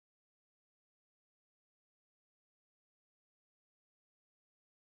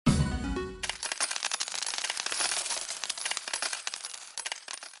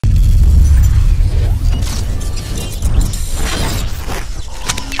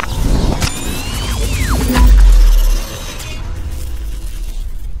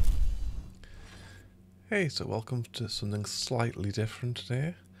Hey, so welcome to something slightly different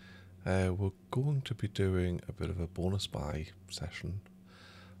today. We're going to be doing a bit of a bonus buy session,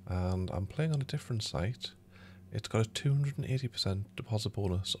 and I'm playing on a different site. It's got a 280% deposit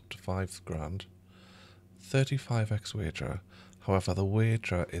bonus up to 5 grand, 35x wager. However, the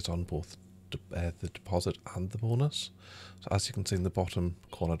wager is on both the deposit and the bonus. So as you can see in the bottom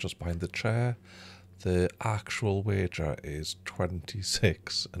corner just behind the chair, the actual wager is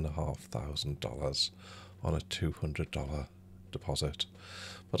 $26,500 on a $200 deposit.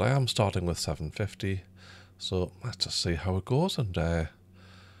 But I am starting with $750, so let's just see how it goes and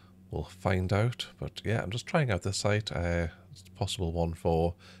we'll find out. But yeah, I'm just trying out this site. It's a possible one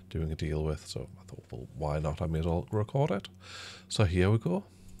for doing a deal with, so I thought, well, why not? I may as well record it. So here we go.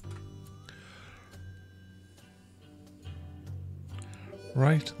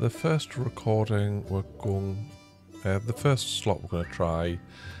 Right, the first recording the first slot we're going to try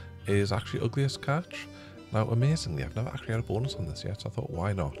is actually Ugliest Catch. Now, amazingly, I've never actually had a bonus on this yet, so I thought,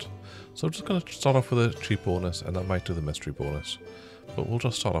 why not? So I'm just going to start off with a cheap bonus, and I might do the mystery bonus. But we'll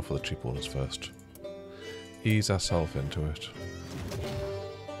just start off with a cheap bonus first. Ease ourselves into it.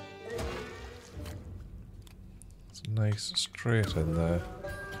 It's nice, straight in there.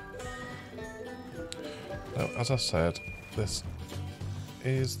 Now, as I said, this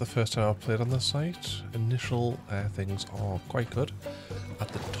is the first time I've played on this site. Initial things are quite good. At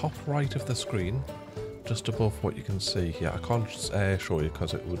the top right of the screen, just above what you can see here, I can't show you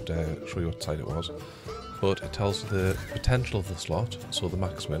because it would show you what side it was, but it tells you the potential of the slot, so the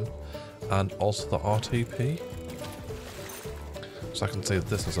max win, and also the RTP. So I can say that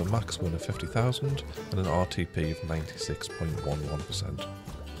this is a max win of 50,000 and an RTP of 96.11%.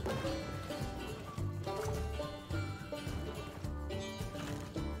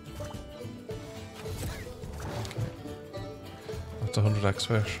 That's 100x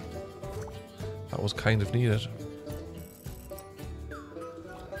fish. That was kind of needed.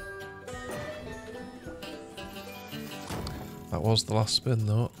 That was the last spin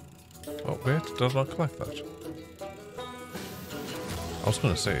though. Oh wait, did I not collect that? I was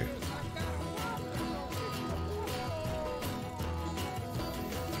going to say.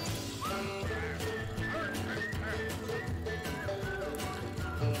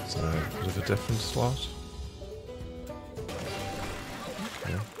 It's a bit of a different slot.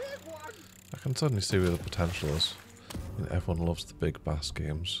 I can suddenly see where the potential is. I mean, everyone loves the big bass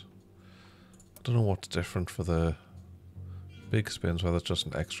games. I don't know what's different for the big spins, whether it's just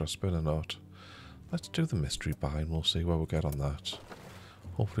an extra spin or not. Let's do the mystery buy and we'll see where we get on that.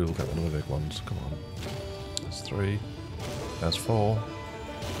 Hopefully we'll get one of the big ones. Come on. There's 3. There's 4.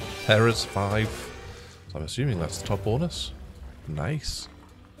 There is 5. So I'm assuming that's the top bonus. Nice.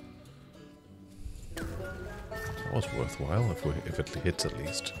 That was worthwhile if it hits at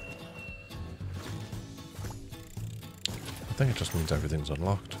least. I think it just means everything's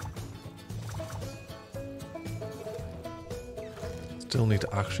unlocked. Still need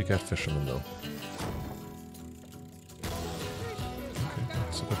to actually get fishermen though. Okay,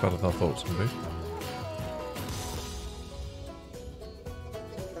 that's a bit better than I thought it was going to be.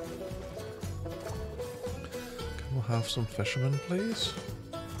 Can we have some fishermen, please?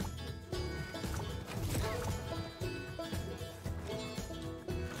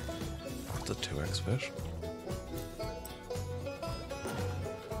 That's a 2x fish.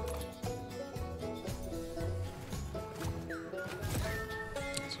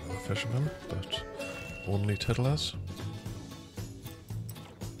 Fishermen, but only tiddlers.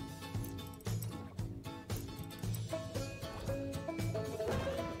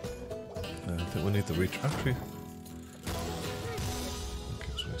 I think we need the reach. Actually,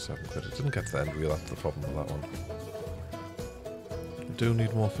 okay, it's only 7 quid. It didn't get to the end reel. That's the problem with that one. We do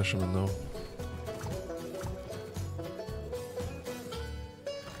need more fishermen though.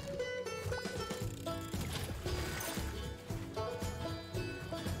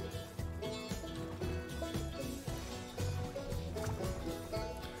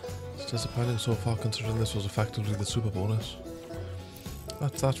 Disappointing so far, considering this was effectively the super bonus.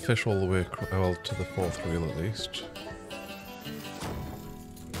 That's that fish all the way well to the 4th reel at least.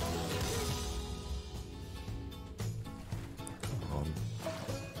 Come on.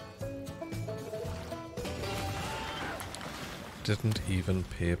 Didn't even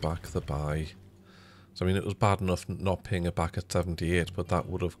pay back the buy. So I mean, it was bad enough not paying it back at 78, but that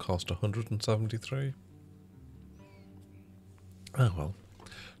would have cost 173. Oh well.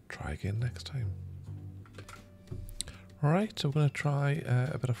 Try again next time. Alright, so we're going to try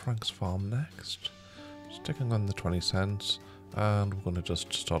a bit of Frank's Farm next. Sticking on the 20 cents. And we're going to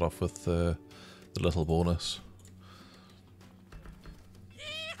just start off with the little bonus.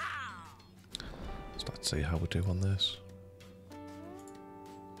 So Let's see how we do on this.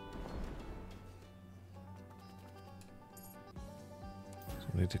 So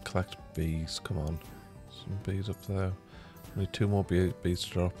we need to collect bees. Come on. Some bees up there. We need 2 more bees to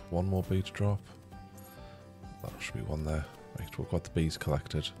drop. 1 more bee to drop. That should be 1 there. Right, we've got the bees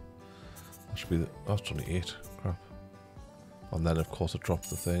collected. That should be the... Oh, it's only 8. Crap. And then, of course, it dropped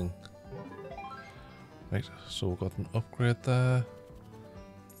the thing. Right, so we've got an upgrade there.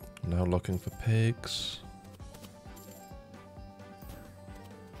 Now looking for pigs.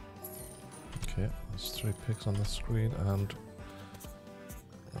 Okay, there's 3 pigs on the screen and...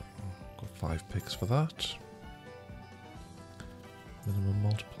 got 5 pigs for that.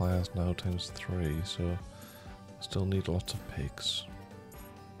 Minimum multipliers now times 3, so still need lots of pigs.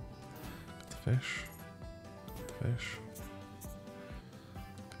 Get the fish. Get the fish.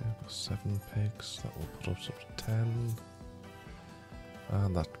 Okay, I've got 7 pigs. That will put us up to 10.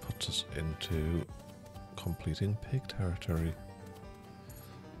 And that puts us into completing pig territory.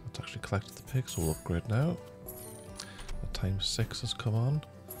 Let's actually collect the pigs, so we'll upgrade now. The times 6 has come on.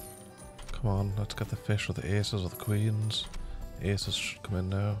 Come on, let's get the fish or the aces or the queens. Aces should come in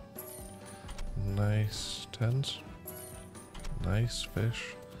now. Nice. 10s. Nice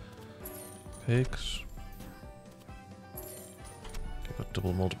fish. Pigs. Okay, got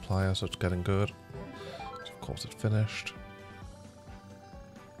double multiplier, so it's getting good. So of course it finished.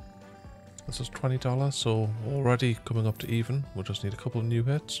 This is $20, so already coming up to even. We'll just need a couple of new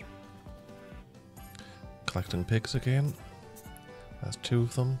hits. Collecting pigs again. That's 2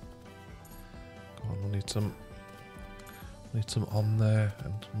 of them. Come on, we'll need some. Need some on there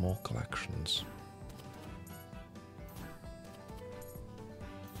and more collections.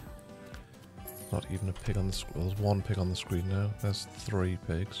 Not even a pig on the screen. Well, there's 1 pig on the screen now. There's 3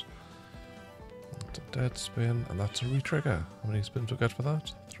 pigs. That's a dead spin, and that's a retrigger. How many spins do we get for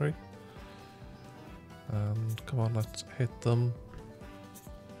that? 3. And come on, let's hit them.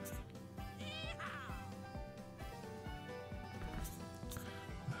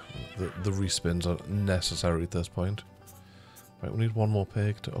 The respins are necessary at this point. Right, we need 1 more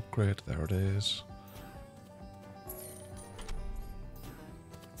pig to upgrade. There it is.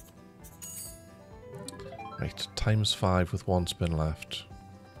 Right, times 5 with 1 spin left.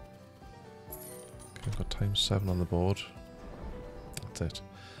 Okay, we've got times 7 on the board. That's it.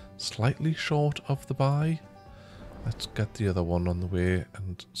 Slightly short of the buy. Let's get the other one on the way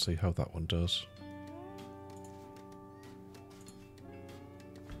and see how that one does.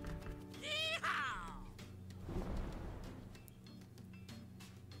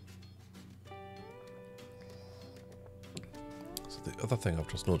 The other thing I've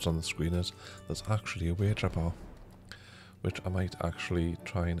just noticed on the screen is there's actually a wager bar, which I might actually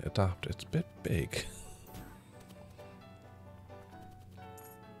try and adapt. It's a bit big.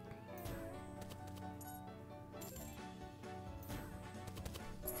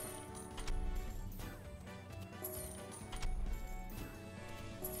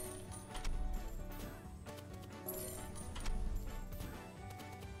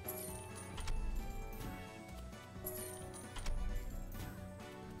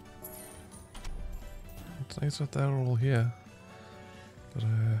 It's nice that they're all here. But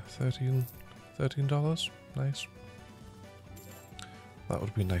 $13. Nice. That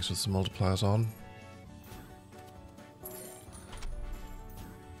would be nice with some multipliers on.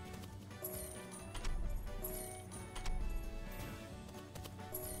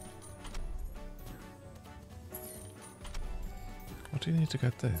 What do you need to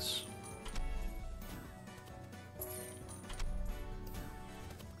get this?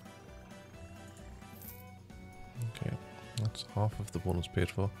 Okay, that's half of the bonus paid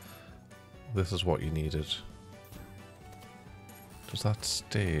for. This is what you needed. Does that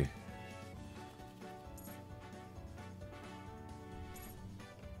stay?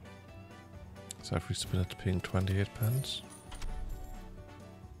 So every spin it's paying 28 pence.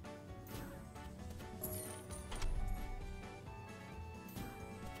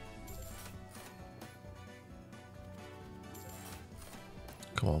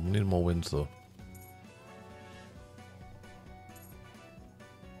 Come on, we need more wins though.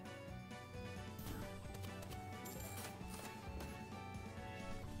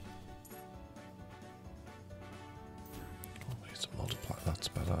 That's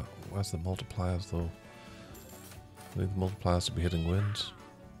better. Where's the multipliers though? We need the multipliers to be hitting wins.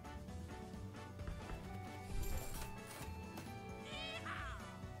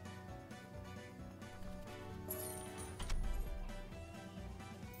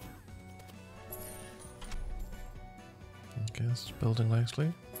 Okay, this is building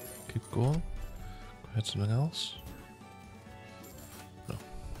nicely. Keep going. Go ahead, something else. No.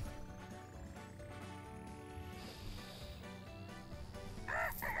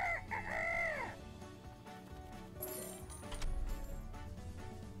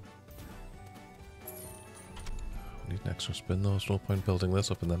 Need an extra spin though. There's no point building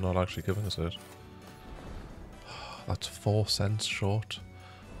this up and then not actually giving us it. That's 4 cents short.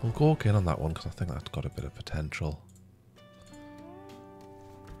 We'll go again on that one because I think that's got a bit of potential.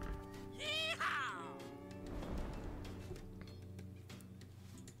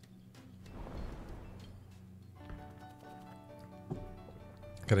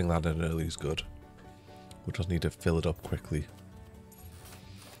 Getting that in early is good. We just need to fill it up quickly.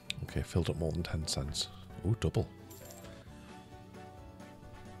 Okay, filled up more than 10 cents. Ooh, double.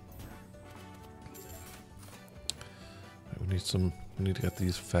 Right, we need to get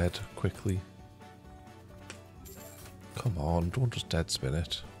these fed quickly. Come on, don't just dead spin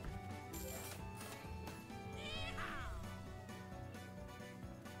it.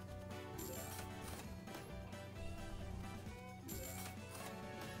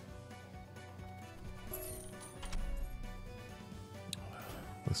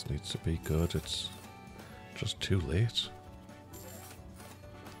 This needs to be good, it's just too late.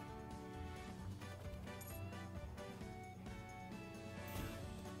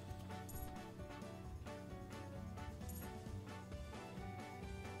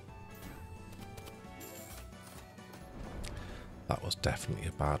 That was definitely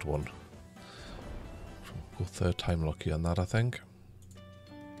a bad one. Go third time lucky on that, I think.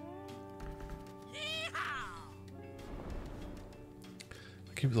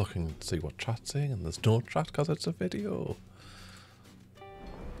 Keep looking to see what chat's saying, and there's no chat because it's a video.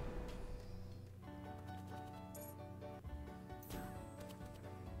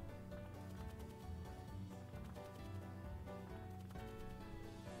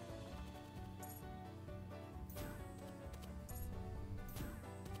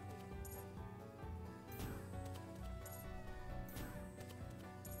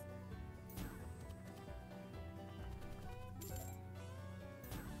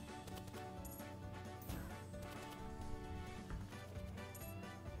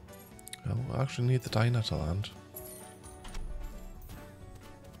 I actually need the diner to land.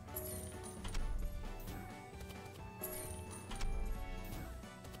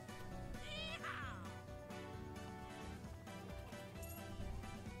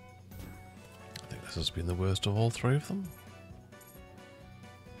 I think this has been the worst of all 3 of them.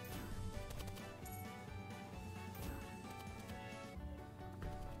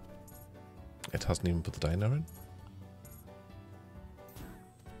 It hasn't even put the diner in.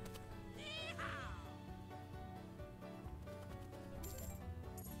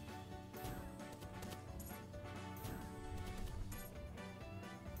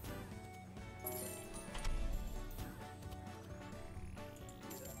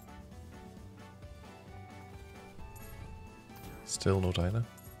 Still no diner.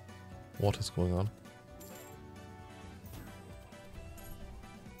 What is going on?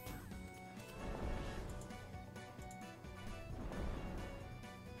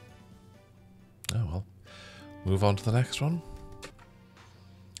 Oh well. Move on to the next one.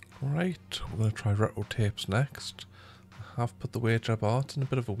 Right, we're going to try retro tapes next. I have put the wager bar in a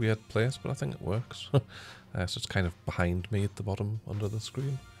bit of a weird place, but I think it works. So it's kind of behind me at the bottom under the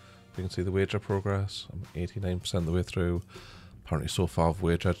screen. You can see the wager progress. I'm 89% of the way through. Apparently so far I've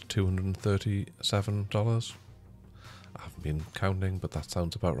wagered $237. I haven't been counting, but that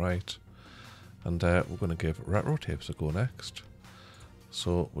sounds about right. And we're going to give retro tapes a go next.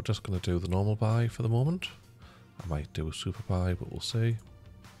 So we're just going to do the normal buy for the moment. I might do a super buy, but we'll see.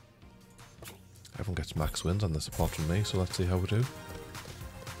 Everyone gets max wins on this apart from me, so let's see how we do.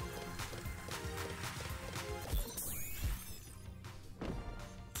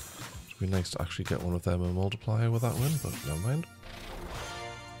 It'd be nice to actually get one of them a multiplier with that win, but never mind.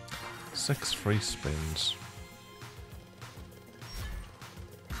 6 free spins.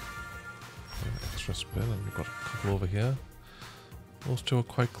 An extra spin, and we've got a couple over here. Those two are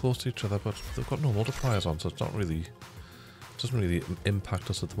quite close to each other, but they've got no multipliers on, so it's not really, it doesn't really impact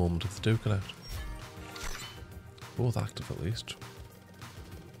us at the moment if they do connect. Both active at least.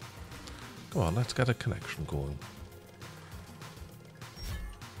 Come on, let's get a connection going.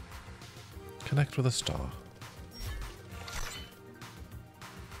 Connect with a star.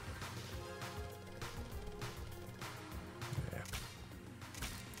 Yeah.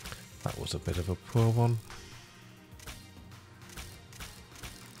 That was a bit of a poor one.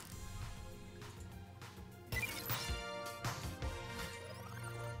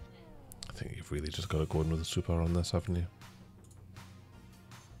 I think you've really just got to go in with a super on this, haven't you?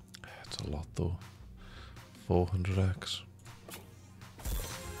 It's a lot though. 400x.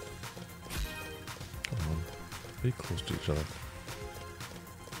 Come on, be close to each other.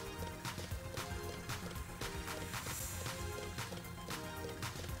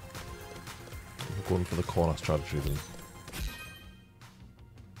 We're going for the corner strategy then.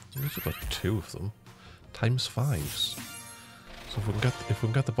 At least we've got 2 of them. Times 5s. So if we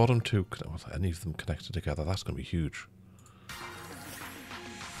can get the bottom 2, well, any of them connected together, that's going to be huge.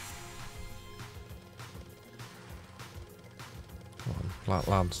 Come on,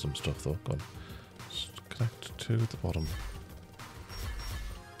 land some stuff though. Go on. Just connect to the bottom.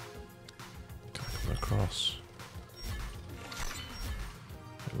 Connect them across.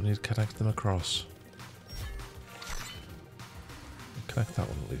 We need to connect them across. Connect that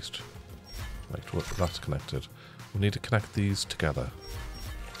one at least. Right, well, that's connected. We need to connect these together.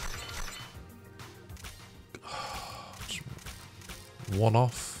 One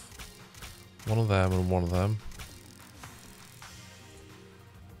off. One of them and one of them.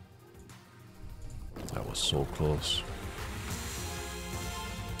 That was so close.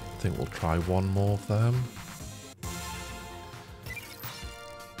 I think we'll try one more of them.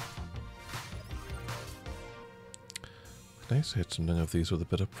 Nice to hit something of these with a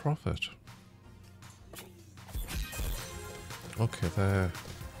bit of profit. Okay, they're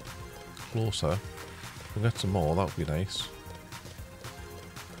closer. If we get some more, that would be nice.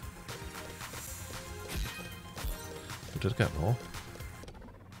 We did get more.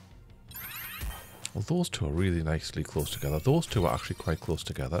 Well, those 2 are really nicely close together. Those 2 are actually quite close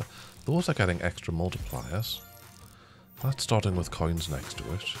together. Those are getting extra multipliers. That's starting with coins next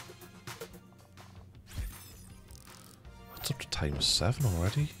to it. That's up to times 7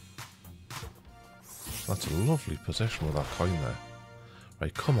 already. That's a lovely position with that coin there.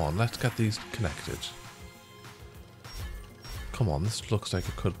 Right, come on, let's get these connected. Come on, this looks like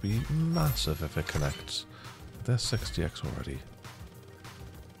it could be massive if it connects. There's 60x already.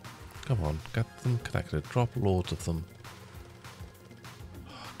 Come on, get them connected. Drop loads of them.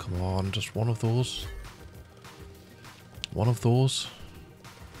 Come on, just one of those. One of those.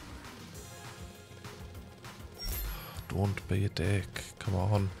 Don't be a dick. Come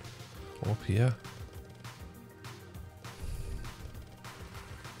on. Up here.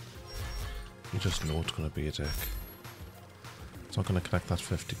 You just know it's going to be a dick. It's not going to connect that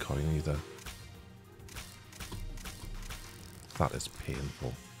 50 coin either. That is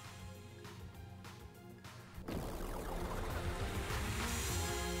painful.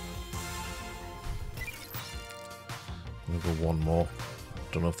 I'm going to go one more.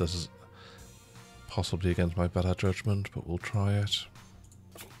 Don't know if this is possibly against my better judgment, but we'll try it.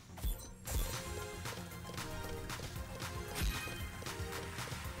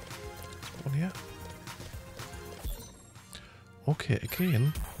 One here. Okay,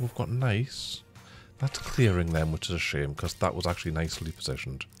 again, we've got nice. That's clearing them, which is a shame, because that was actually nicely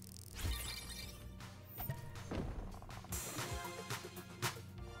positioned.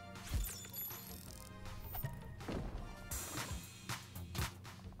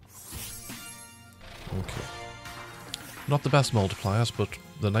 Okay. Not the best multipliers, but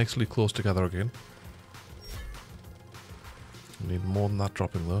they're nicely close together again. We need more than that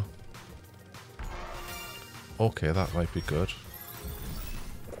dropping though. Okay, that might be good.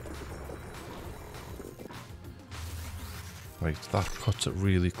 Right, that puts it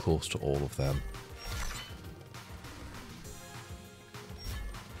really close to all of them.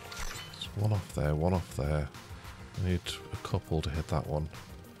 It's one off there, one off there. I need a couple to hit that one.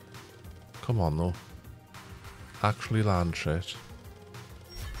 Come on though. Actually land shit.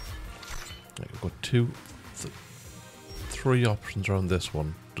 Right, we've got three options around this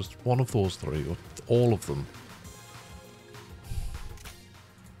one. Just one of those 3, or all of them.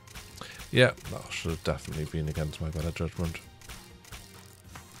 Yeah, that should have definitely been against my better judgment.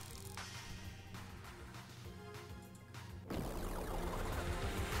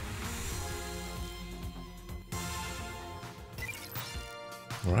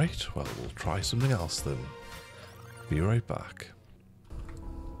 Right, well, we'll try something else then. Be right back.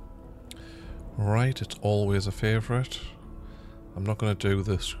 Right, it's always a favourite. I'm not going to do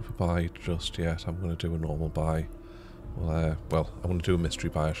the super buy just yet. I'm going to do a normal buy. Well, I'm going to do a mystery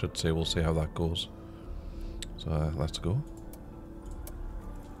buy, I should say. We'll see how that goes. So, let's go.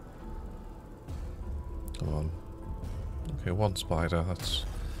 Come on. Okay, 1 spider. That's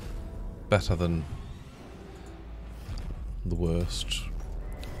better than the worst.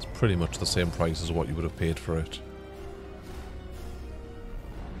 It's pretty much the same price as what you would have paid for it.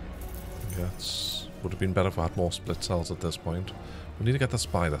 Yeah, it would have been better if I had more split cells at this point. We need to get the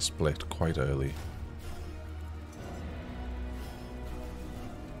spider split quite early.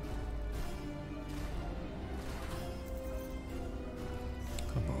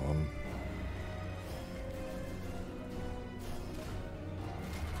 Come on.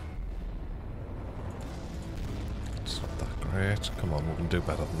 It's not that great. Come on, we can do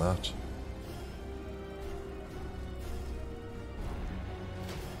better than that.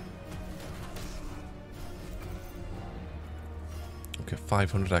 Okay,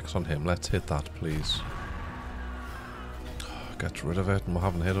 500x on him. Let's hit that, please. Get rid of it, and we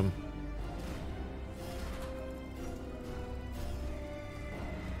haven't hit him.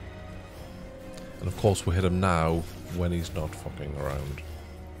 And of course we hit him now when he's not fucking around.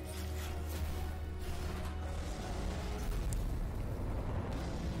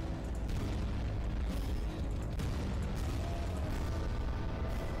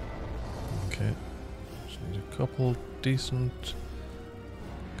 Okay, just need a couple decent...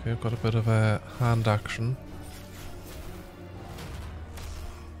 Okay, I've got a bit of a hand action.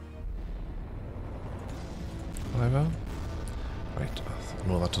 Whatever. Right,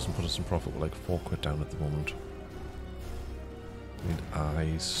 no, that doesn't put us in profit. We're like 4 quid down at the moment. Need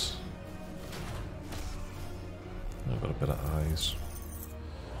eyes. I've got a bit of eyes.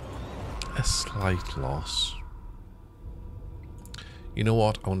 A slight loss. You know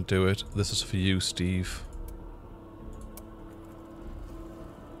what? I want to do it. This is for you, Steve.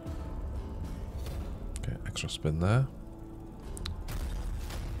 Okay, extra spin there.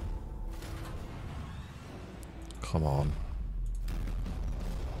 Come on.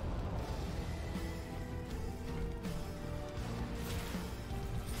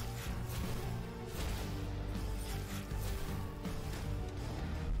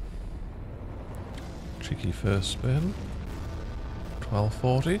 Cheeky first spin.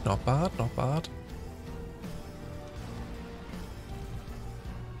 1240, not bad, not bad.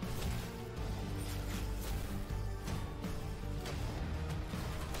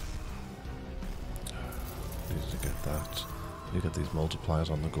 Need to get that. You get these multipliers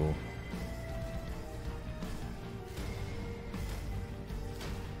on the go.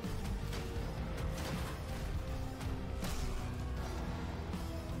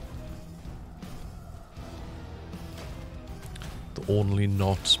 Only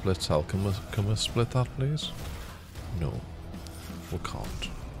not split cell. Can we split that, please? No, we can't.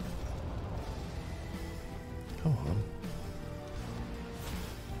 Come on.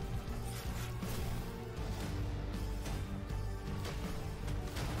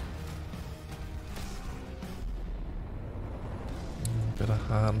 Bit of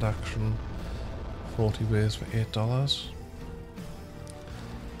hand action. 40 ways for $8.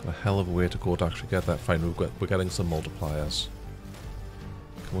 Got a hell of a way to go to actually get that. Fine, we're getting some multipliers.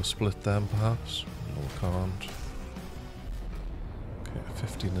 Can we split them, perhaps? No, we can't. Okay, a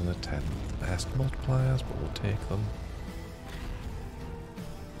 15 and a 10. The best multipliers, but we'll take them.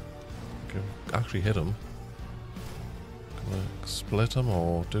 Okay, actually hit them. Can we split them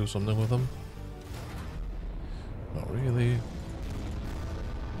or do something with them? Not really.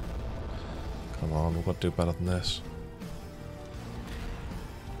 Come on, we've got to do better than this.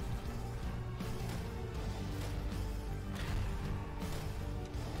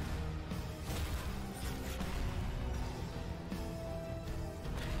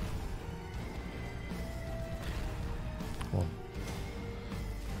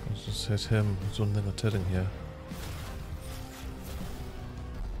 Hit him. There's one thing that's hitting here.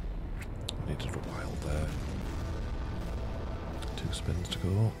 Needed a while there. 2 spins to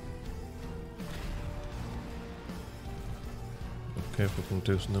go. Okay, if we can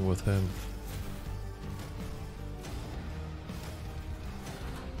do something with him.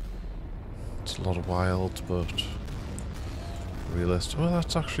 It's a lot of wilds, but realistic. Well,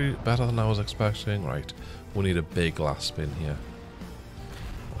 that's actually better than I was expecting. Right, we need a big last spin here.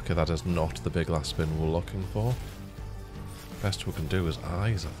 Okay, that is not the big last spin we're looking for. Best we can do is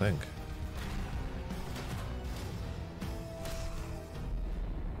eyes, I think.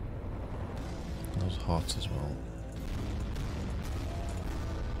 Those hearts as well.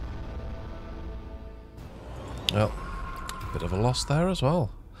 Well, bit of a loss there as well.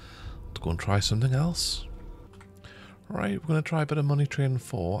 Let's go and try something else. Right, we're going to try a bit of Money Train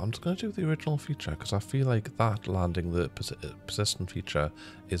 4. I'm just going to do the original feature because I feel like that landing the persistent feature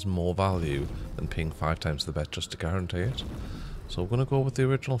is more value than paying 5 times the bet just to guarantee it. So we're going to go with the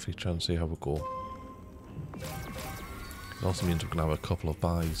original feature and see how we go. It also means we're going to have a couple of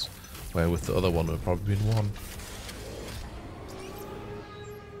buys, where with the other one it would probably been 1.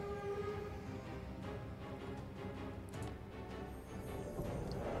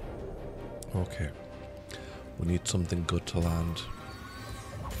 Okay. We need something good to land.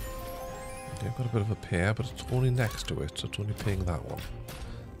 Okay, I've got a bit of a pair, but it's only next to it, so it's only paying that one.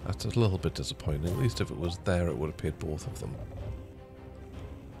 That's a little bit disappointing. At least if it was there, it would have paid both of them.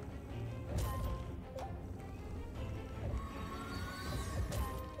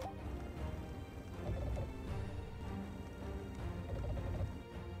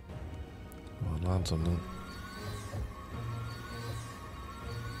 Come on, land something.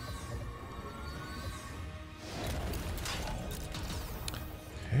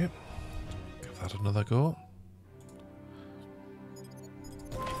 another go.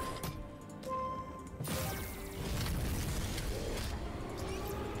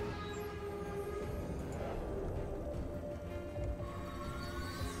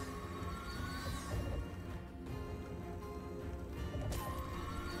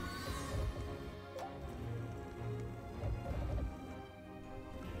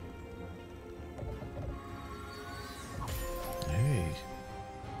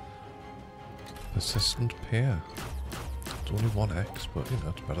 Persistent pair. It's only 1x, but you know,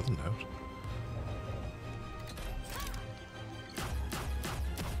 it's better than out.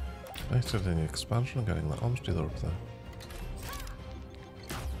 Nice getting the expansion and getting that arms dealer up there.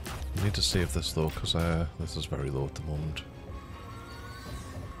 I need to save this though, because this is very low at the moment.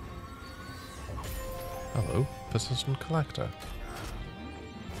 Hello, persistent collector.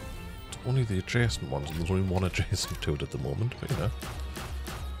 It's only the adjacent ones, and there's only one adjacent to it at the moment, but you know.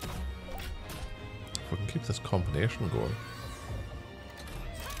 We can keep this combination going.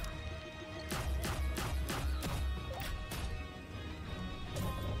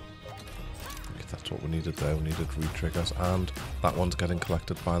 Okay, that's what we needed there. We needed re-triggers, and that one's getting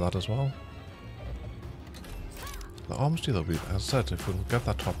collected by that as well. The arms dealer, as I said, if we can get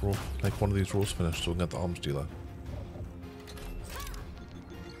that top row, like one of these rows finished, so we can get the arms dealer.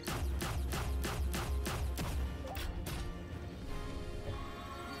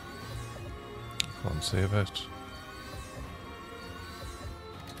 Can't save it.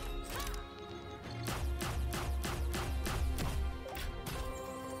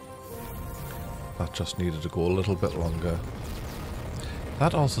 That just needed to go a little bit longer.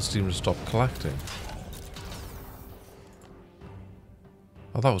 That also seemed to stop collecting.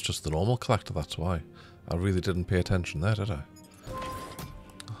 Oh, that was just the normal collector, that's why. I really didn't pay attention there, did I?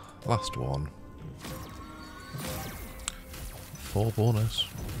 Last one. 4 bonus.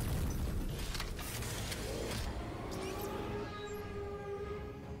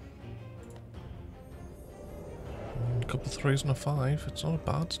 Couple of 3s and a 5. It's not a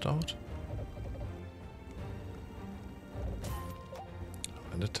bad start.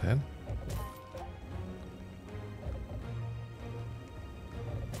 And a 10.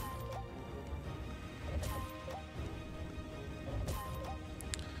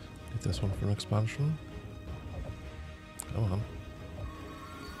 Need this one for an expansion. Come on.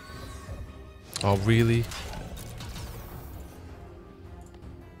 Oh, really?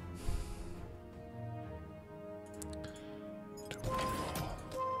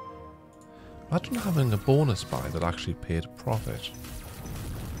 Imagine having a bonus buy that actually paid a profit.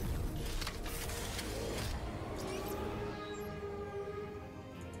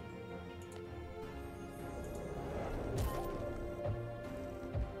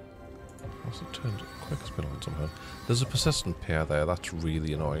 What's it turned quick spin on somehow? There's a persistent pair there, that's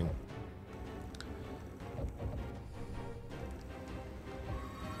really annoying.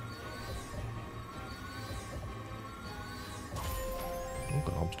 Oh,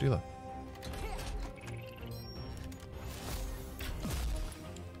 got arms dealer.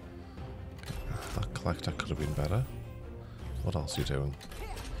 Collector could have been better. What else are you doing?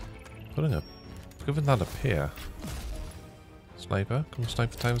 Giving that a pair. Sniper, can we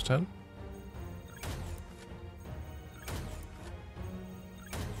snipe for times 10?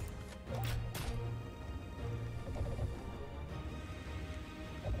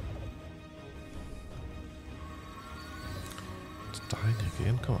 It's dying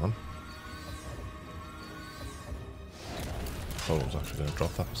again, come on. Oh, I was actually going to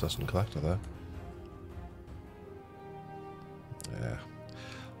drop that persistent collector there. Yeah.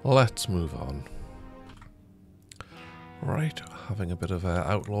 Let's move on. Right, having a bit of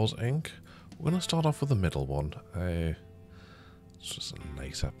Outlaws Inc. We're going to start off with the middle one. It's just a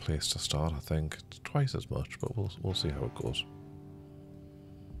nicer place to start, I think. It's twice as much, but we'll see how it goes.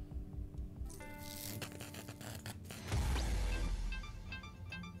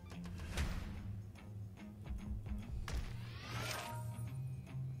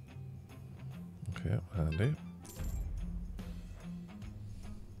 Okay, handy.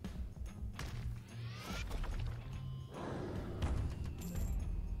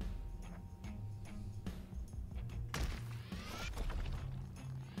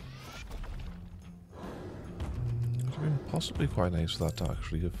 Possibly quite nice for that to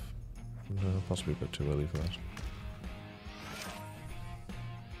actually have... No, possibly a bit too early for that.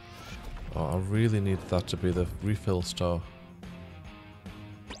 Oh, I really need that to be the refill star.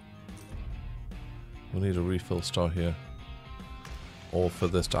 We need a refill star here. Or for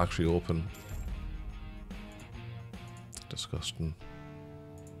this to actually open. Disgusting.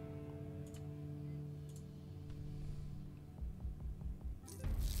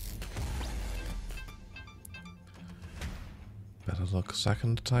 Good luck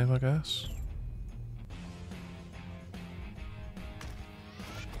second time, I guess.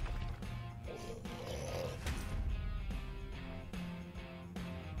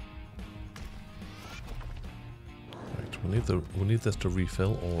 Right, we need this to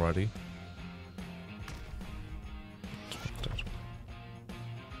refill already.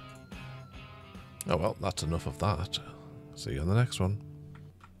 Oh well, that's enough of that. See you on the next one.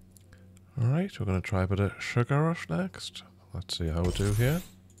 Alright, we're going to try a bit of Sugar Rush next. Let's see how we do here.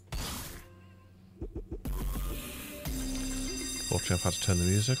 Fortunately, I've had to turn the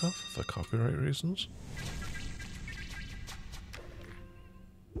music off for copyright reasons.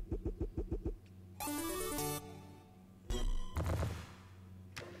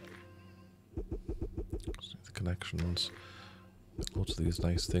 See the connections. Lots of these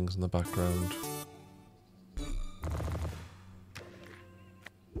nice things in the background.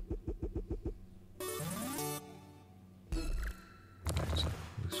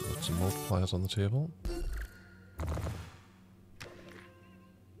 Multipliers on the table.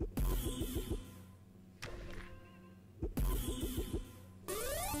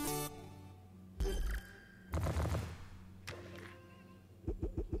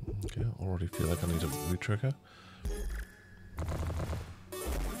 Okay, I already feel like I need a re-trigger. Let's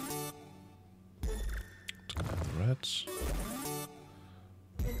go with the reds.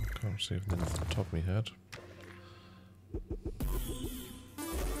 Can't see everything off the top of my head.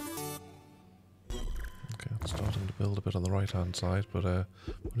 Starting to build a bit on the right hand side, but we've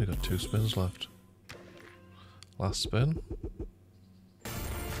only got 2 spins left. Last spin. Gosh.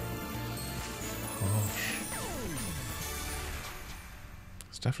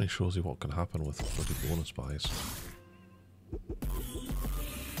 This definitely shows you what can happen with bloody bonus buys.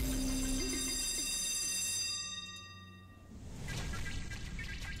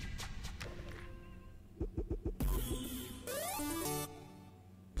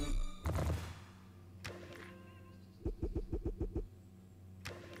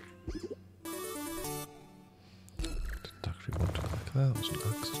 That was an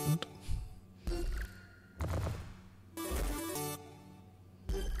accident.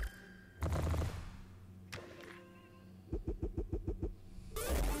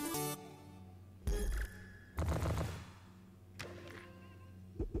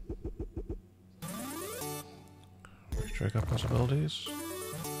 Trigger possibilities.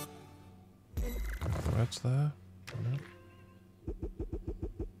 Got the reds there. No.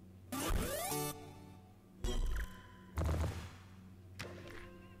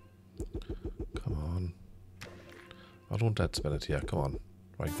 I don't dead spin it here, come on.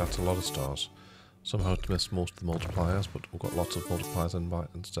 Right, that's a lot of stars. Somehow it's missed most of the multipliers, but we've got lots of multipliers in by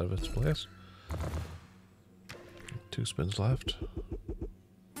instead of its place. 2 spins left.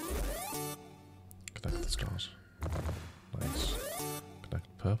 Connect the stars. Nice.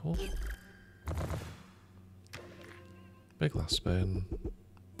 Connect purples. Big last spin.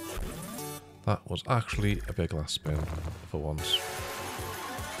 That was actually a big last spin for once.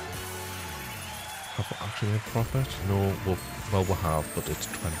 Have we actually made profit? No, well we have, but it's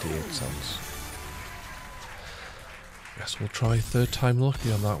 28 cents. Guess we'll try third time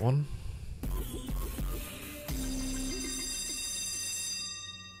lucky on that one.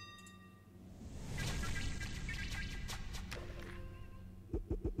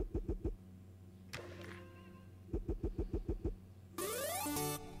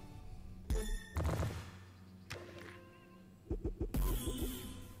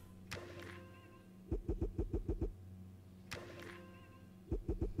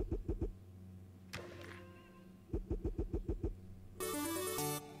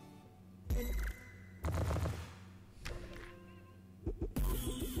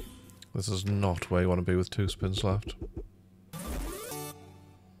 This is not where you want to be with 2 spins left.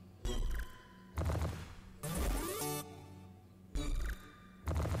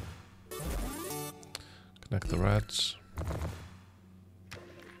 Connect the reds.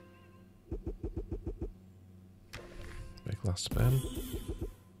 Big last spin.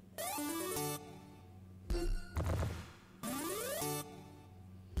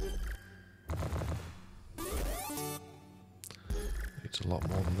 Needs a lot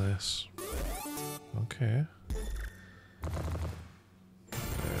more than this. Okay. Yeah, I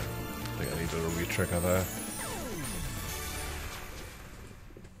think I needed a re-trigger there.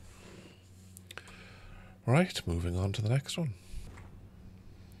 Right, moving on to the next one.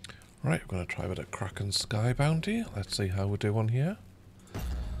 Right, we're going to try a bit of Kraken Sky Bounty. Let's see how we do on here.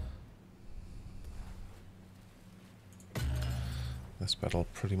 This bet will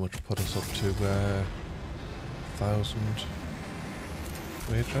pretty much put us up to 1,000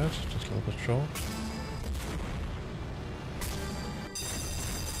 wagered, just a little bit short.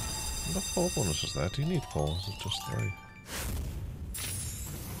 I've got 4 bonuses there. Do you need 4? Is it just 3?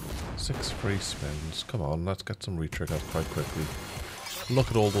 6 free spins. Come on, let's get some re-triggers quite quickly.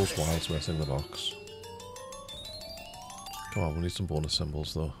 Look at all those wilds missing the box. Come on, we need some bonus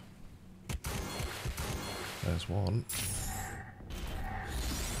symbols though. There's one.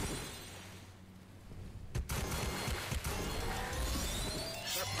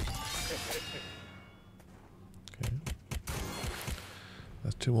 Okay.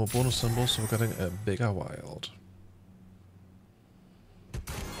 There's 2 more bonus symbols, so we're getting a bigger wild.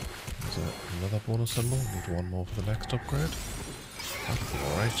 Is there another bonus symbol? Need 1 more for the next upgrade. That'll be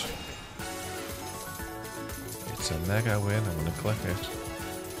alright. It's a mega win, I'm gonna click it.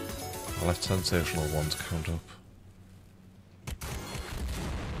 I'll let sensational ones count up.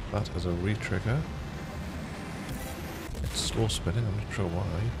 That is a re-trigger. It's slow spinning, I'm not sure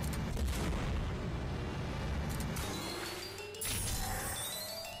why.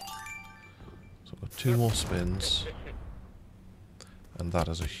 So I've got 2 more spins. And that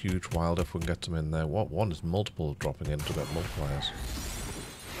is a huge wild if we can get them in there. What one is multiple dropping in to get multipliers.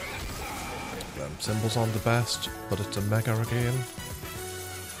 Symbols aren't the best, but it's a mega again.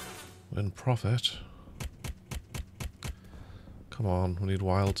 Win profit. Come on, we need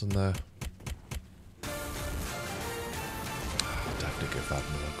wilds in there. I'll definitely give that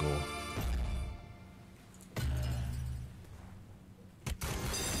another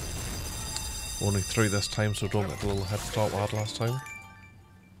go. Only 3 this time, so don't get a little head start wild last time.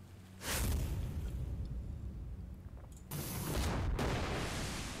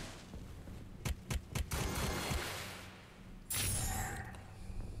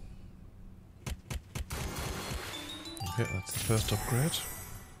 Okay, that's the first upgrade.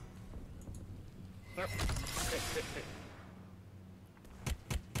 Come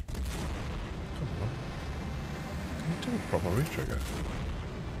on. Can you do a proper re-trigger?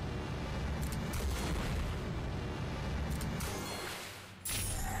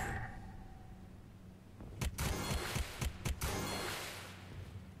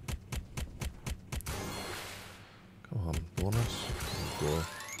 Come on, bonus. Go.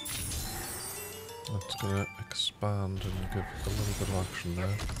 That's gonna expand and give a little bit of action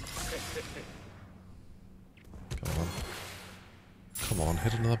there. Come on. Come on,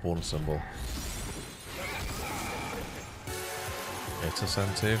 hit another bonus symbol. It's a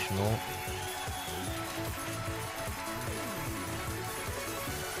sensational.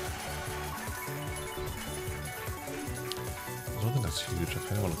 I don't think that's huge. I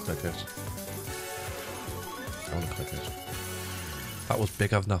kinda wanna click it. I wanna click it. That was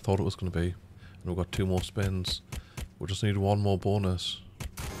bigger than I thought it was gonna be. And we've got 2 more spins. We just need 1 more bonus.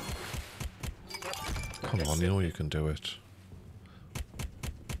 Come on, you know you can do it.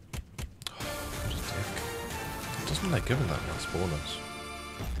 Oh, what a dick. It doesn't like giving that last bonus.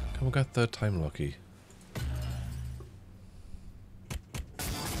 Can we get 3rd time lucky?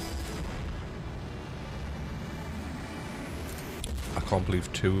 I can't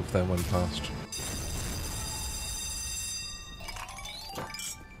believe 2 of them went past.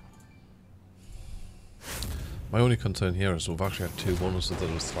 My only concern here is we've actually had 2 bonuses that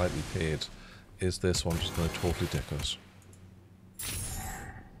are slightly paid. Is this one just going to totally dick us?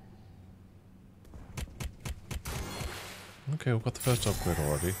 Okay, we've got the first upgrade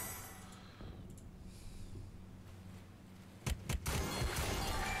already.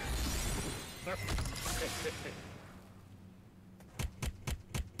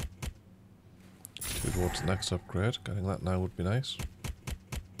 Towards the next upgrade. Getting that now would be nice.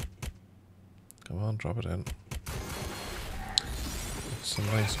 Come on, drop it in. Some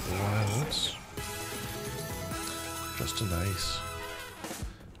nice wilds. Just a nice.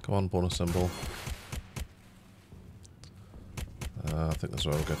 Come on, bonus symbol. I think that's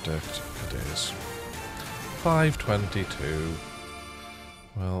where we'll get dicked. It is. 522.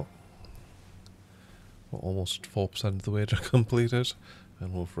 Well, we're almost 4% of the wager completed,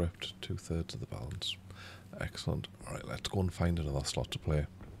 and we've ripped 2/3 of the balance. Excellent. Alright, let's go and find another slot to play.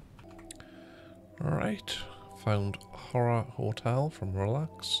 Alright, found Horror Hotel from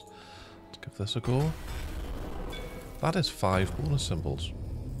Relax. Let's give this a go. That is 5 bonus symbols.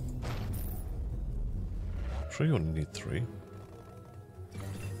 I'm sure you only need 3.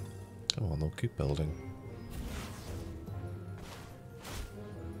 Come on, they'll keep building.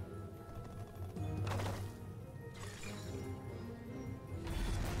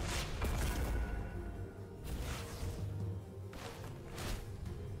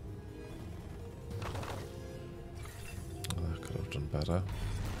 I could have done better.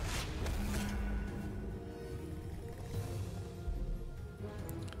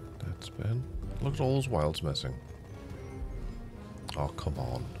 Dead spin. Look at all those wilds missing. Oh, come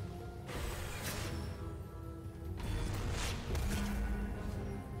on.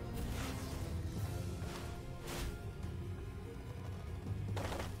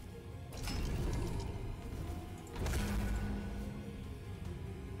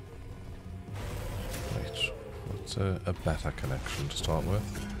 That's a better connection to start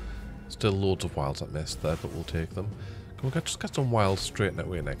with. Still loads of wilds I missed there, but we'll take them. Can we just get some wilds straight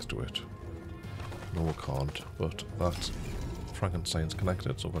away next to it? No, we can't, but that Frankenstein's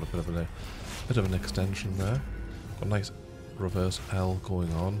connected, so we've got a bit of an extension there. Got a nice reverse L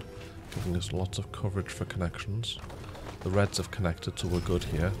going on, giving us lots of coverage for connections. The reds have connected, so we're good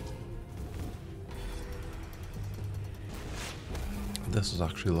here. This is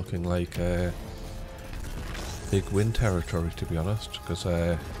actually looking like big win territory, to be honest, because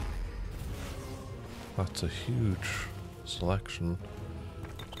that's a huge selection.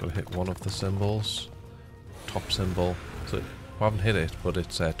 Got to hit one of the symbols. Top symbol. So we haven't hit it, but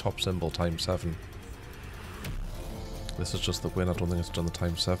it's top symbol times 7. This is just the win. I don't think it's done the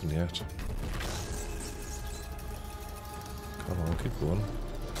times 7 yet. Come on, keep going.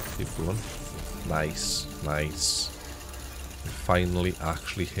 Keep going. Nice, nice. We finally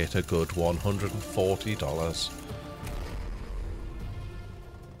actually hit a good $140.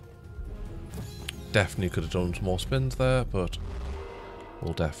 Definitely could have done some more spins there, but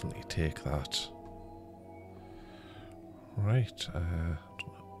we'll definitely take that. Right,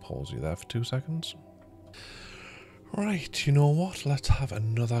 pause you there for 2 seconds. Right, you know what? Let's have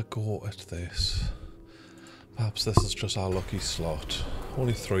another go at this. Perhaps this is just our lucky slot.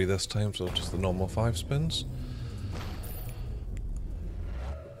 Only 3 this time, so just the normal 5 spins.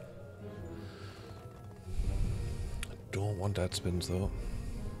 Don't want dead spins though.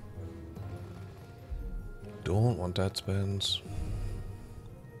 Don't want dead spins.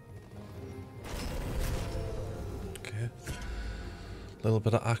 Okay. A little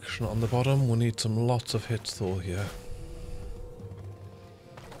bit of action on the bottom. We need some lots of hits though here.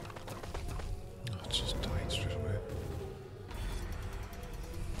 Oh, it's just died straight away.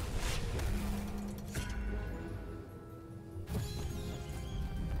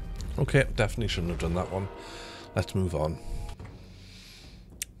 Okay, definitely shouldn't have done that one. Let's move on.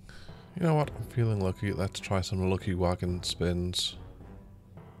 You know what? I'm feeling lucky. Let's try some lucky wagon spins.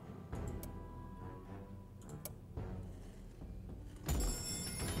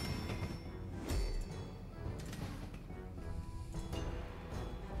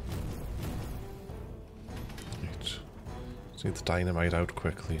 Right. Let's need the dynamite out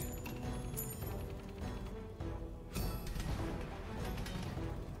quickly.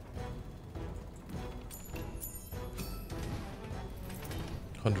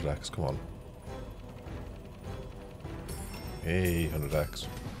 $100x, come on. Hey, $100x.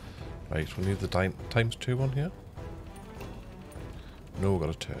 Right, we need the times 2 one here. No, we've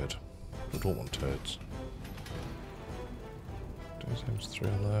got a turd. We don't want turds. 2 times 3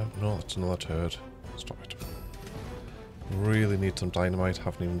 on there. No, that's another turd. Stop it. Really need some dynamite.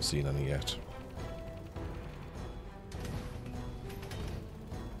 Haven't even seen any yet.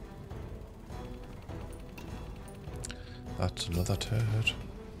 That's another turd.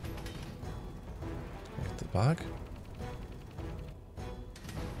 Get the bag.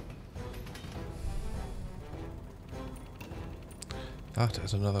 That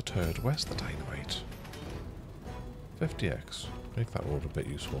is another turd. Where's the dynamite? 50x. Make that road a bit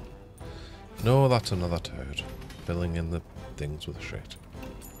useful. No, that's another turd. Filling in the things with shit.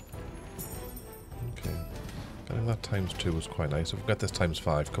 Okay. Getting that times 2 was quite nice. If we get this times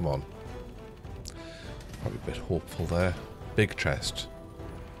 5, come on. Probably a bit hopeful there. Big chest.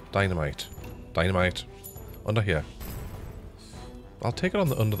 Dynamite. Dynamite. Under here. I'll take it on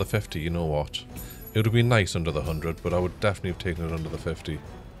the under the 50, you know what. It would have been nice under the 100, but I would definitely have taken it under the 50.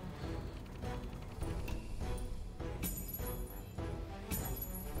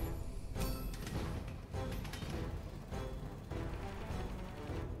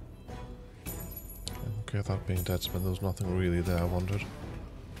 Okay, that being dead spin, there was nothing really there, I wondered.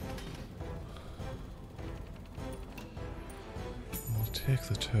 I'll take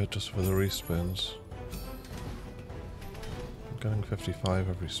the turd just for the respins. I'm getting 55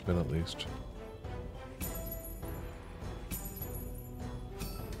 every spin at least.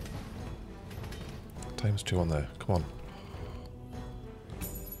 Times 2 on there, come on.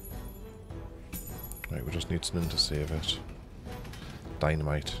 Right, we just need something to save it.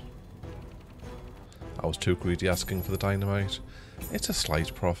 Dynamite. I was too greedy asking for the dynamite. It's a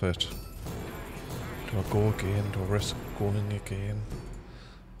slight profit. Do I go again? Do I risk going again?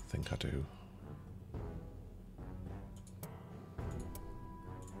 I think I do.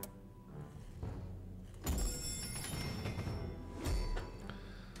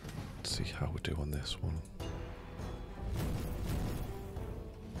 Let's see how we do on this one.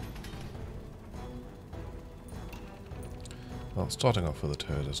 Well, starting off with a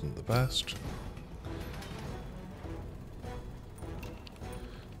turd isn't the best.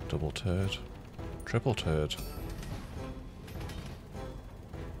 Double turd. Triple turd.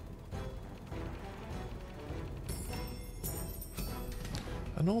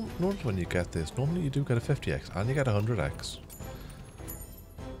 I know normally when you get this, normally you do get a 50x and you get a 100x.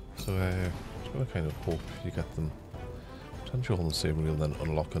 So just gonna kind of hope you get them potentially all on the same reel and then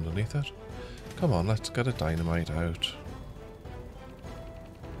unlock underneath it. Come on, let's get a dynamite out.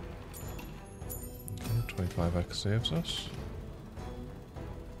 Okay, 25x saves us.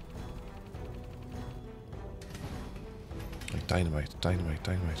 Like dynamite, dynamite,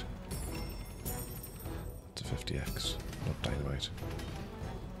 dynamite. That's a 50x, not dynamite.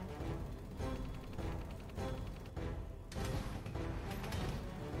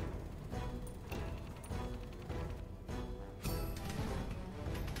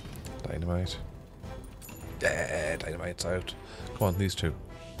 Dynamite. Yeah, dynamite's out. Come on, these two.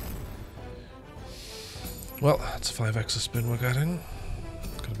 Well, that's a 5x a spin we're getting.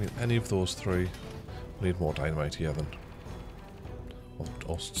 Could have been any of those three. We need more dynamite here then.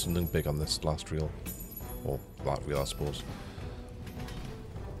 Or something big on this last reel. Or that reel, I suppose.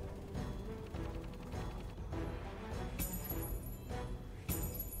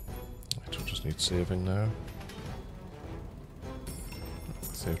 Right, we'll just need saving now.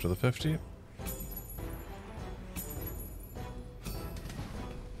 Save to the 50.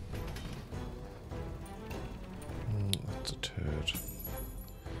 That's a turd.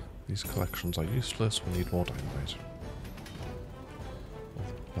 These collections are useless. We need more dynamite.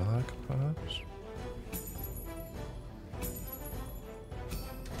 Bag, perhaps?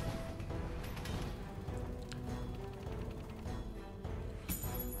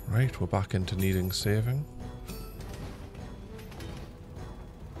 Right, we're back into needing saving.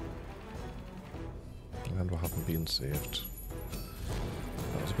 And we haven't been saved.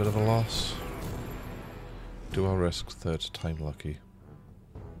 That was a bit of a loss. Do I risk third time lucky?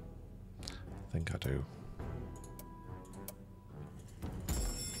 I think I do.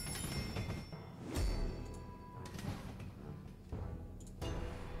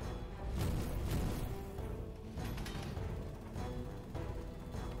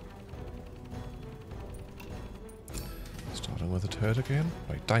 Starting with a turd again.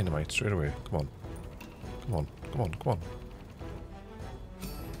 Right, dynamite straight away. Come on. Come on, come on, come on.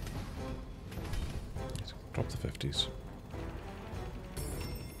 Drop the 50s.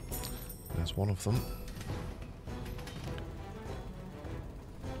 There's one of them.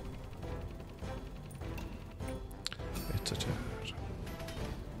 It's a turd.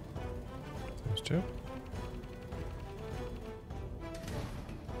 There's two.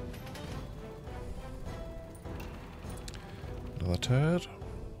 Another turd.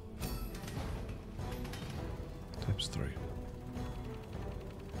 Times 3.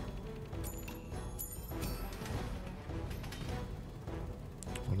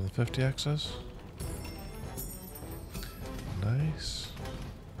 One of the 50x's. Nice.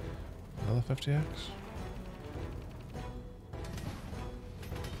 Another 50x.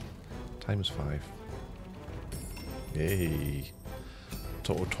 Times 5. Yay. That's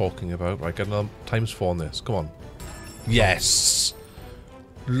what we're talking about. Right, get another times 4 on this. Come on. Yes!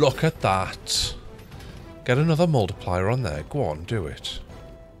 Look at that. Get another multiplier on there. Go on, do it.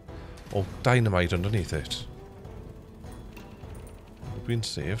 Or dynamite underneath it. We've been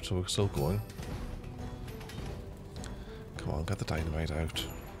saved, so we're still going. Come on, get the dynamite out.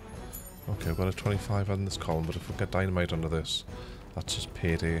 Okay, we've got a 25 on this column, but if we get dynamite under this, that's just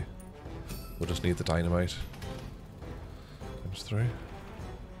payday. We'll just need the dynamite. Times 3.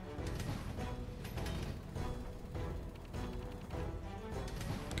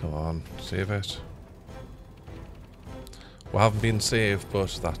 Come on, save it. We haven't been saved,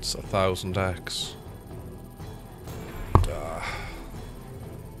 but that's 1000x.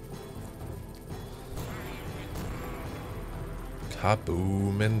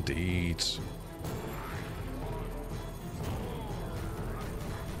 Kaboom indeed.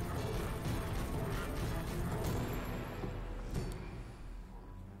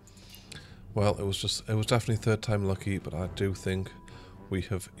 Well, it was definitely third time lucky, but I do think we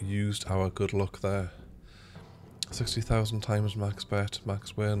have used our good luck there. 60,000 times max bet,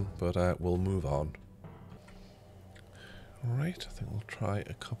 max win, but we'll move on. Alright, I think we'll try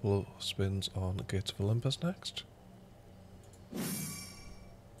a couple of spins on Gates of Olympus next.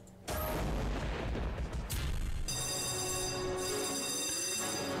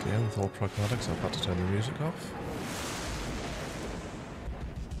 Again, with all pragmatics, I've had to turn the music off.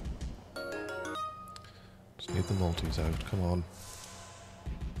 Just need the multis out, come on.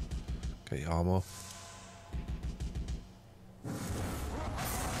 Get your arm up.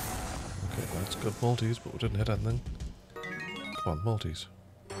 Okay, that's good multis, but we didn't hit anything. Come on, multis.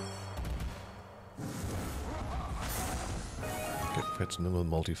 Get fits another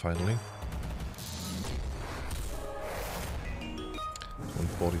multi finally. and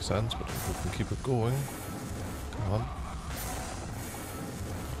 40 cents, but we can keep it going. Come on.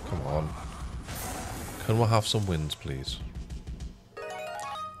 Come on. Can we have some wins, please?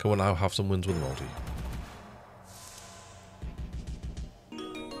 Can we now have some wins with multi?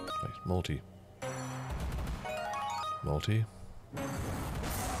 Right, multi. Multi.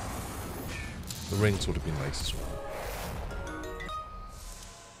 The rings would have been nice as well.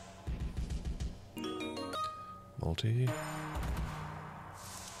 Multi.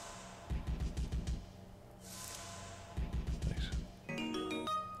 Right.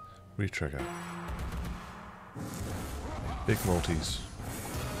 Retrigger. Right. Big multis.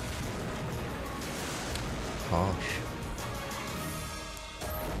 Harsh.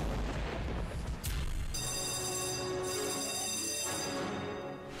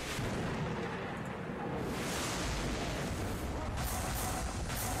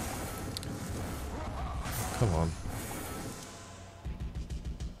 Come on.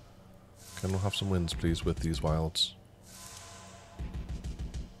 Can we have some wins, please, with these wilds?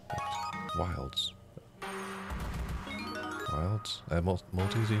 Wilds. Wilds?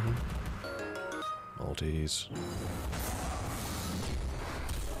 Multis, even? Multis.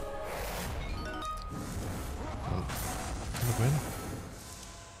 Can we win?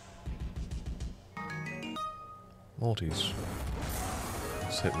 Multis.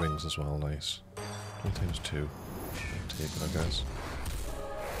 Let's hit rings as well, nice. 20 times 2. I'll take it, I guess.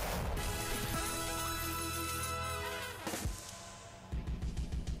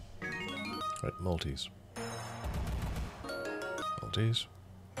 Right, multis. Multis.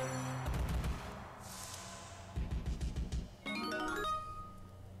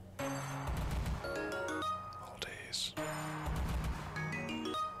 Multis.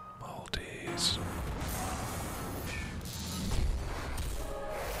 Multis.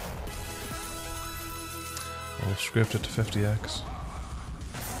 I'll scrape it to 50x.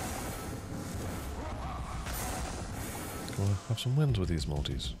 Can we have some wins with these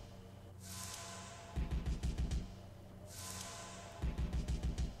multis?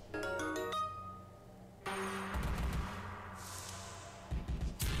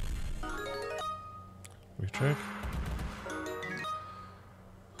 Retrig.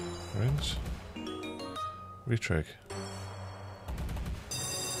 Rings. Retrig.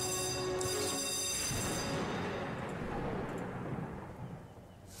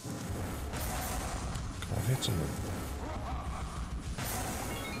 Come on, hit something.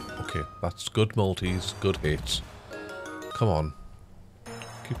 Okay, that's good multis, good hits. Come on.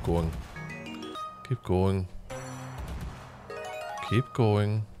 Keep going. Keep going. Keep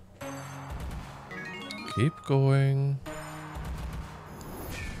going. Keep going.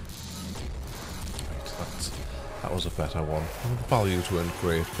 Right, that was a better one. The values weren't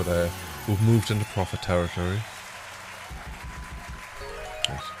great, but we've moved into profit territory.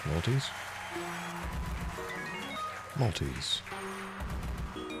 Right, multis. Multis.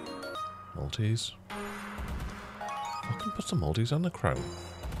 Multis. I can put some multis on the crown.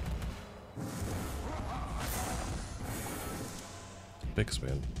 Big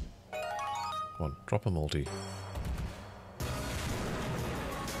spin. Come on, drop a multi.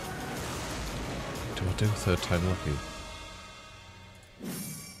 Do I do third time lucky?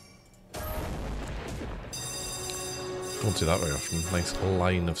 Don't see that very often. Nice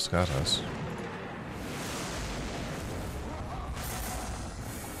line of scatters.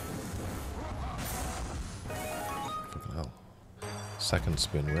 Fucking hell. Second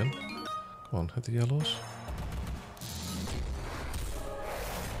spin win. Come on, hit the yellows.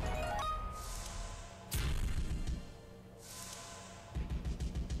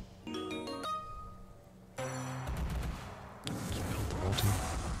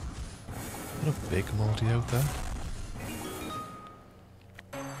 What a big multi out there.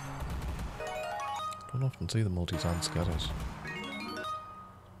 Don't often see the multis and scatters.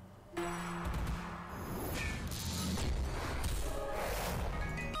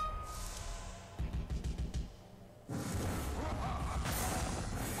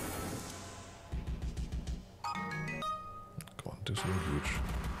 Come on, do something huge.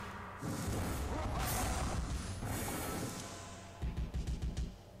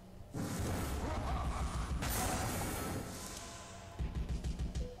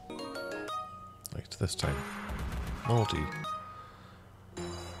 This time. Multi.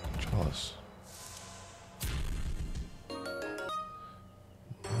 Chalice.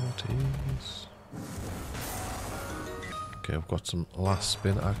 Multis. Okay, I've got some last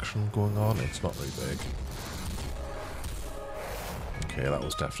spin action going on. It's not very big. Okay, that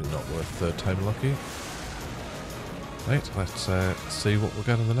was definitely not worth third time lucky. Right, let's see what we'll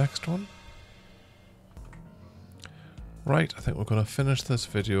get in the next one. Right, I think we're going to finish this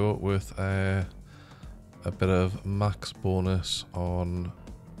video with a bit of max bonus on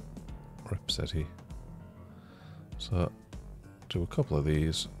Rip City. So, do a couple of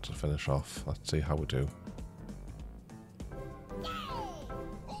these to finish off. Let's see how we do.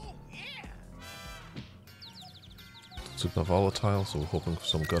 Super volatile, so we're hoping for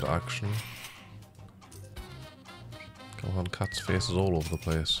some good action. Come on, cat's faces all over the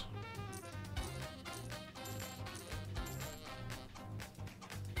place.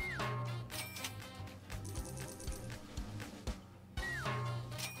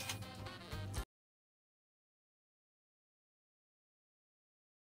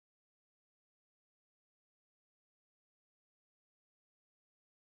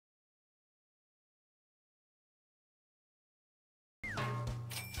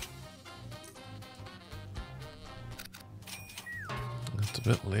 It's a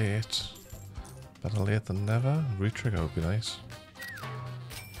bit late. Better late than never. Retrigger would be nice.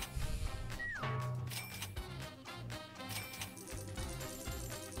 Yeah,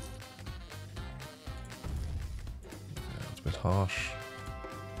 it's a bit harsh.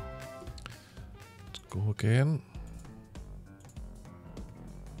 Let's go again.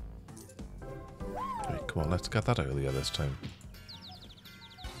 Right, come on, let's get that earlier this time.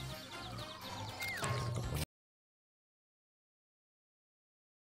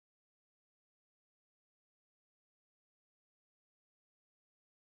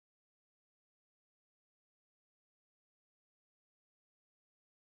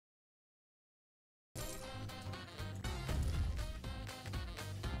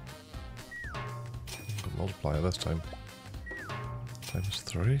 Multiplier this time. Times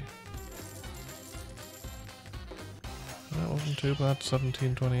 3. That wasn't too bad,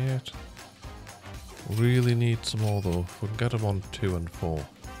 1728. Really need some more though. If we can get them on 2 and 4.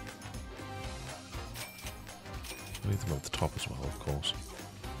 We need them at the top as well, of course.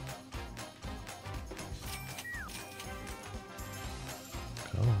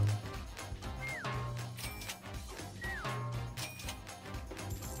 Come on.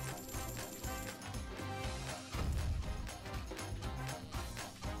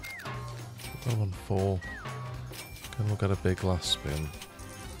 Got them on 4. Then we'll get a big last spin.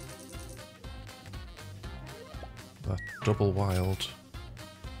 That double wild.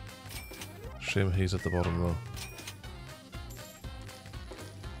 Shame he's at the bottom though.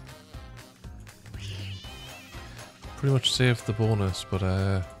 Pretty much saved the bonus, but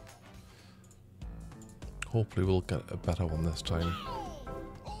hopefully we'll get a better one this time.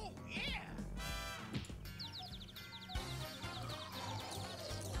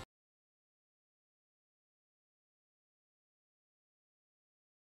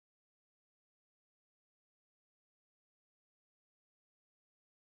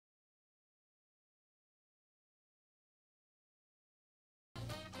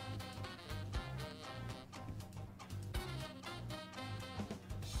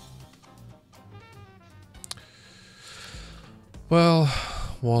 Well,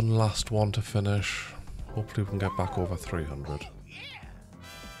 one last one to finish. Hopefully we can get back over 300.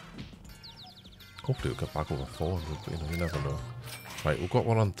 Hopefully we'll get back over 400, but you never know. Right, we've got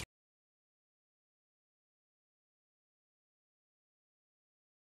one on 3.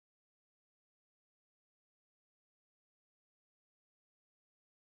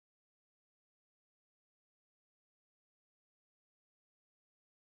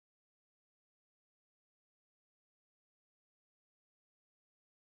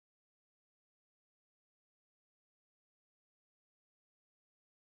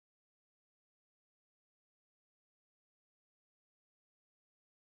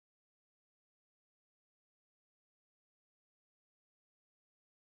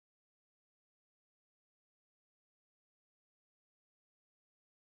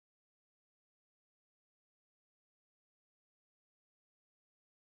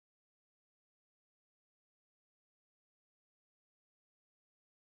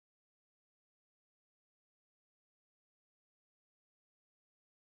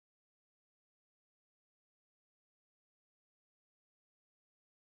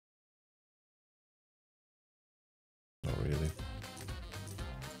 Not really.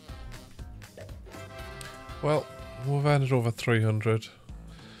 Well, we've ended over 300.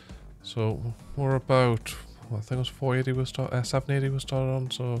 So we're about, well, I think it was 480 we started, 780 we started on,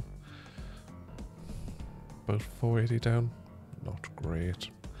 so about 480 down. Not great.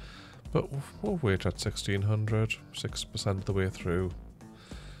 But we'll wait at 1600, 6% of the way through.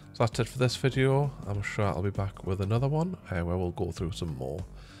 So that's it for this video. I'm sure I'll be back with another one where we'll go through some more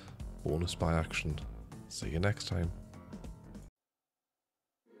bonus buy action. See you next time.